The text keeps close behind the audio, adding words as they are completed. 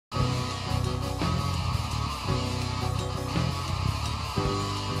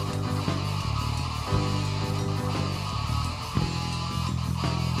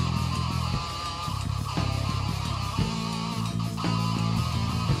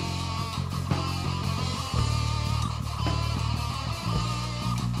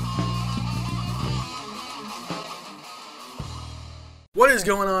What is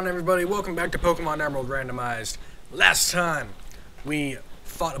going on, everybody? Welcome back to Pokemon Emerald Randomized. Last time, we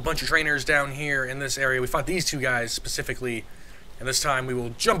fought a bunch of trainers down here in this area. We fought these two guys specifically, and this time we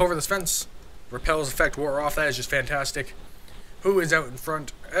will jump over this fence. Repel's effect wore off. That is just fantastic. Who is out in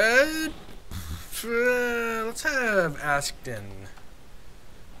front? Let's have Askton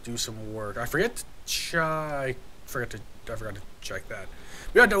do some work. I forgot to check that.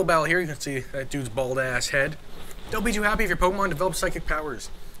 We got double battle here. You can see that dude's bald ass head. Don't be too happy if your Pokemon develop psychic powers.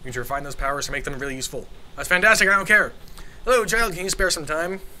 You need to refine those powers to make them really useful. That's fantastic, I don't care. Hello, child, can you spare some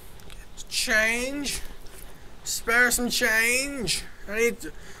time? Change? Spare some change? I need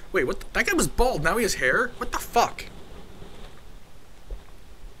to... Wait, what? That guy was bald, now he has hair? What the fuck?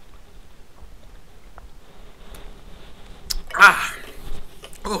 Ah!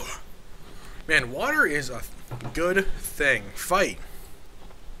 Oh. Man, water is a good thing. Fight.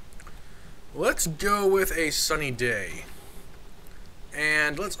 Let's go with a sunny day.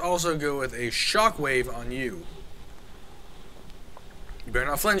 And let's also go with a shockwave on you. You better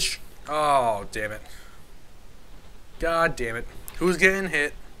not flinch. Oh, damn it. God damn it. Who's getting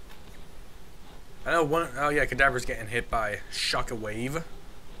hit? I know one. Oh, yeah, Cadaver's getting hit by shockwave.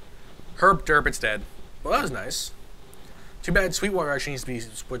 Herp derp, it's dead. Well, that was nice. Too bad Sweetwater actually needs to be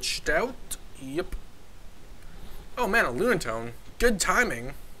switched out. Yep. Oh, man, a Lunatone. Good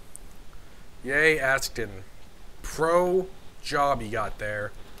timing. Yay, Askton. Pro job you got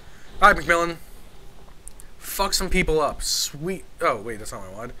there. Alright, McMillan. Fuck some people up. Sweet. Oh, wait, that's not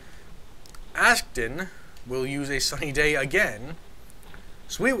what I wanted. Askton will use a sunny day again.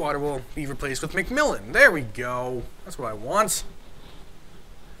 Sweetwater will be replaced with McMillan. There we go. That's what I want.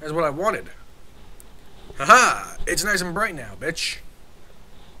 That's what I wanted. Haha! It's nice and bright now, bitch.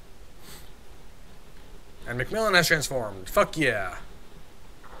 And McMillan has transformed. Fuck yeah.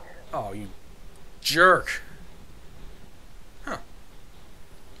 Oh, you jerk. Huh.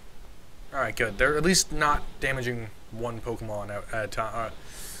 Alright, good. They're at least not damaging one Pokemon at a time.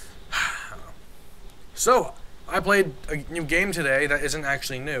 So, I played a new game today that isn't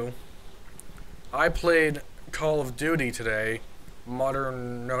actually new. I played Call of Duty today. No, not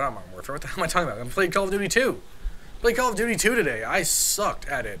Modern Warfare. What the hell am I talking about? I played Call of Duty 2. I played Call of Duty 2 today. I sucked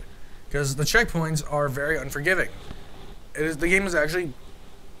at it. Because the checkpoints are very unforgiving. The game is actually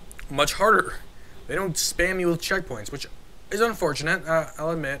much harder. They don't spam you with checkpoints, which is unfortunate, I'll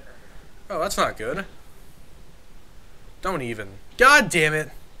admit. Oh, that's not good. Don't even. God damn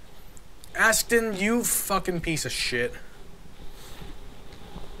it. Askton, you fucking piece of shit.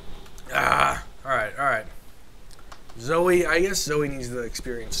 Ah, alright, alright. Zoe, I guess Zoe needs the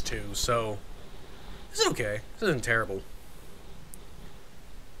experience too, so this is okay. This isn't terrible.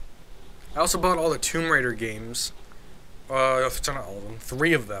 I also bought all the Tomb Raider games. If it's not all of them,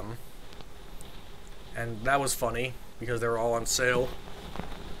 3 of them. And that was funny, because they were all on sale.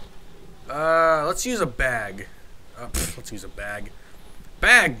 Let's use a bag. Let's use a bag.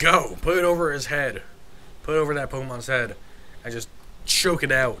 Bag, go! Put it over his head. Put it over that Pokemon's head. And just choke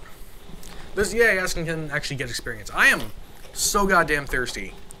it out. This, yeah, Asking can actually get experience. I am so goddamn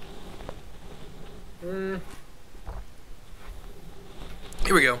thirsty. Here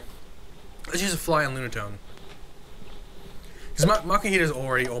we go. Let's use a fly on Lunatone. Because Makuhita is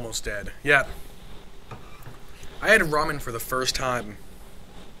already almost dead. Yeah. I had ramen for the first time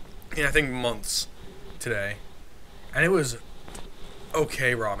in, I think, months today. And it was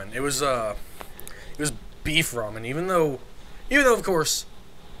okay ramen. It was beef ramen, even though of course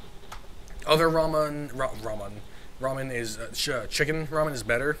other ramen is chicken ramen is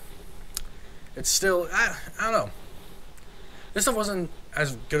better. It's still I don't know. This stuff wasn't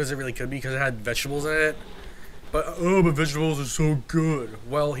as good as it really could be because it had vegetables in it. But vegetables are so good.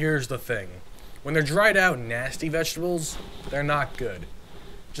 Well, here's the thing. When they're dried out nasty vegetables, they're not good.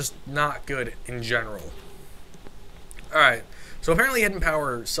 Just not good in general. Alright, so apparently hidden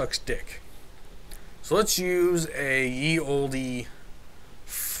power sucks dick. So let's use a ye olde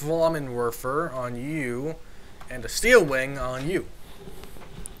Flammenwerfer on you and a Steel Wing on you.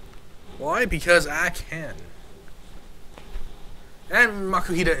 Why? Because I can. And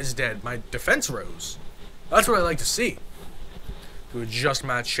Makuhita is dead. My defense rose. That's what I like to see. To adjust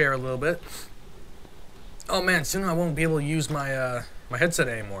my chair a little bit. Oh man, soon I won't be able to use my my headset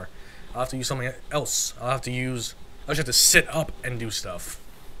anymore. I'll have to use something else. I'll just have to sit up and do stuff.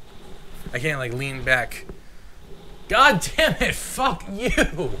 I can't like lean back. God damn it! Fuck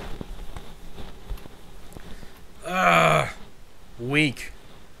you! Weak.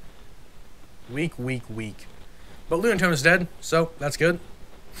 Weak, weak, weak. But Lunatone is dead, so that's good.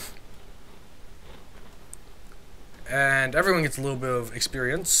 And everyone gets a little bit of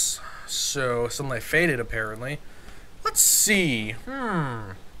experience. So, Sunlight faded, apparently. Let's see.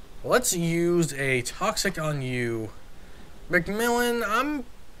 Let's use a toxic on you. Macmillan, I'm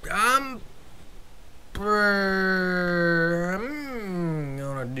gonna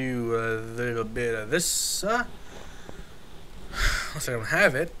do a little bit of this. Unless I don't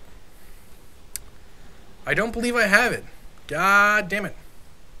have it. I don't believe I have it. God damn it.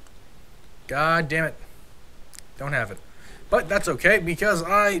 God damn it. Don't have it. But that's okay, because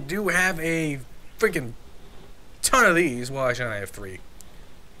I do have a freaking ton of these. Well, actually, I have 3.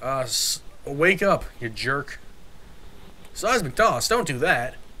 Wake up, you jerk. Seismic toss, don't do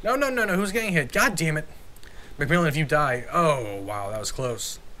that. No, who's getting hit? God damn it. Macmillan, if you die. Oh, wow, that was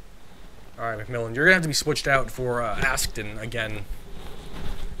close. Alright, Macmillan, you're gonna have to be switched out for Askton again.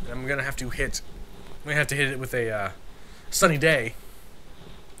 And I'm gonna have to hit it with a sunny day.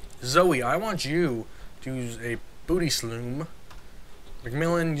 Zoe, I want you to use a booty sloom.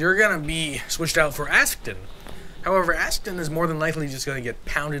 Macmillan, you're gonna be switched out for Askton. However, Askton is more than likely just gonna get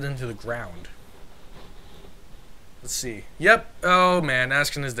pounded into the ground. Let's see. Yep. Oh man,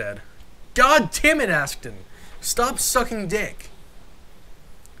 Askton is dead. God damn it, Askton! Stop sucking dick.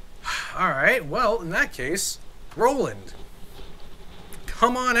 Alright, well, in that case, Roland.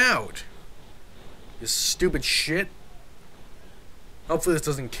 Come on out. You stupid shit. Hopefully this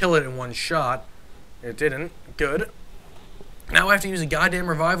doesn't kill it in one shot. It didn't. Good. Now I have to use a goddamn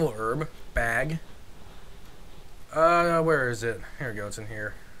revival herb bag. Where is it? Here we go, it's in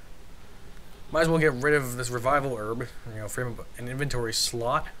here. Might as well get rid of this revival herb. You know, free up an inventory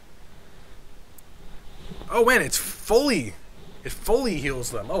slot. Oh man, it fully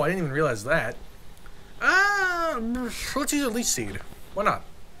heals them. Oh, I didn't even realize that. Let's use a leech seed. Why not?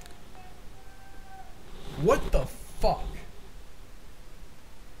 What the fuck?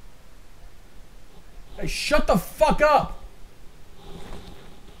 Hey, shut the fuck up!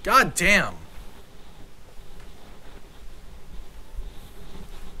 God damn.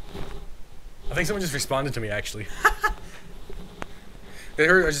 I think someone just responded to me, actually. I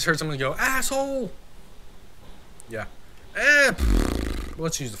just heard someone go, asshole! Yeah.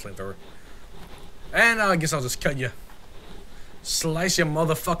 Let's use the flamethrower. And I guess I'll just cut you. Slice you,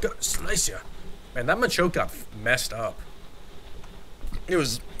 motherfucker. Slice you. Man, that Machoke got messed up. It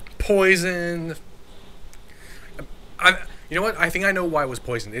was poisoned. You know what? I think I know why it was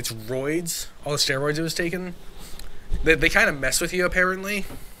poisoned. It's roids. All the steroids it was taking. They kind of mess with you, apparently.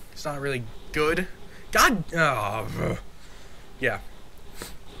 It's not really good. God. Oh, yeah.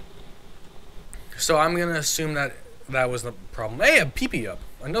 So I'm going to assume that that was the problem. Hey, a pee-pee up.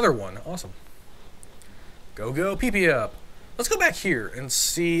 Another one. Awesome. Go, pee-pee up. Let's go back here and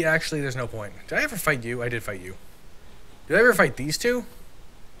see. Actually, there's no point. Did I ever fight you? I did fight you. Did I ever fight these two?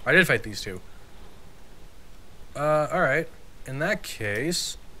 I did fight these two. Alright. In that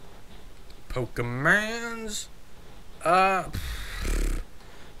case, Pokemons.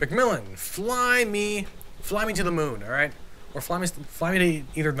 Macmillan, fly me to the moon, alright? Or fly me to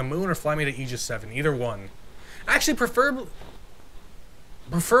either the moon or fly me to Aegis 7. Either one. Actually, preferably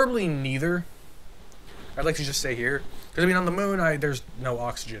neither. I'd like to just stay here. Because, I mean, on the moon, there's no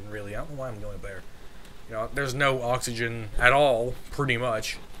oxygen, really. I don't know why I'm going there. You know, there's no oxygen at all, pretty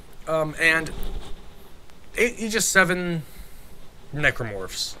much. And Aegis 7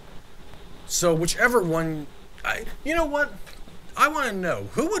 necromorphs. So, whichever one... you know what? I want to know.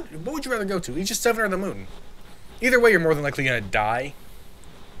 What would you rather go to? Aegis 7 or the moon? Either way, you're more than likely going to die.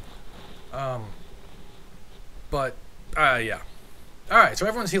 Yeah. Alright, so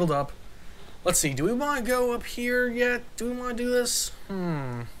everyone's healed up. Let's see, do we want to go up here yet? Do we want to do this?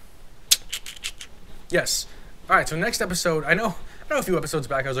 Yes. Alright, so next episode, I know a few episodes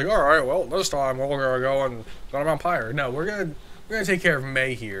back I was like, alright, well, this time we're gonna go and go to Mount Pyre. No, we're gonna take care of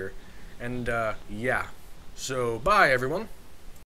May here. And yeah. So bye everyone.